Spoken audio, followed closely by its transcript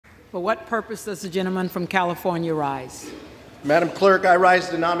For what purpose does the gentleman from California rise? Madam Clerk, I rise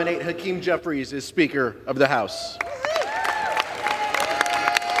to nominate Hakeem Jeffries as Speaker of the House.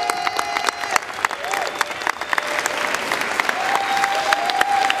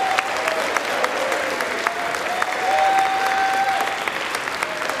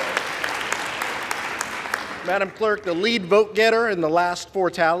 Madam Clerk, the lead vote getter in the last 4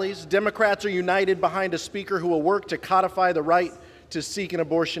 tallies, Democrats are united behind a Speaker who will work to codify the right to seek an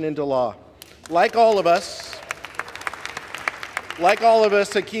abortion into law. Like all of us,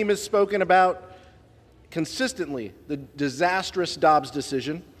 Hakeem has spoken about consistently the disastrous Dobbs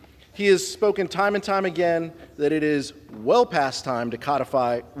decision. He has spoken time and time again that it is well past time to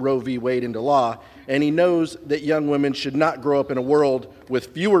codify Roe v. Wade into law, and he knows that young women should not grow up in a world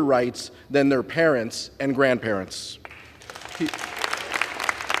with fewer rights than their parents and grandparents.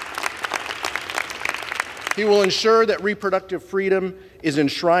 He will ensure that reproductive freedom is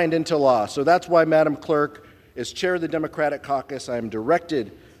enshrined into law. So that's why, Madam Clerk, as chair of the Democratic caucus, I am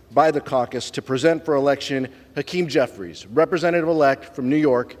directed by the caucus to present for election Hakeem Jeffries, representative-elect from New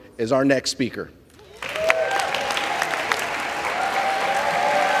York, as our next Speaker.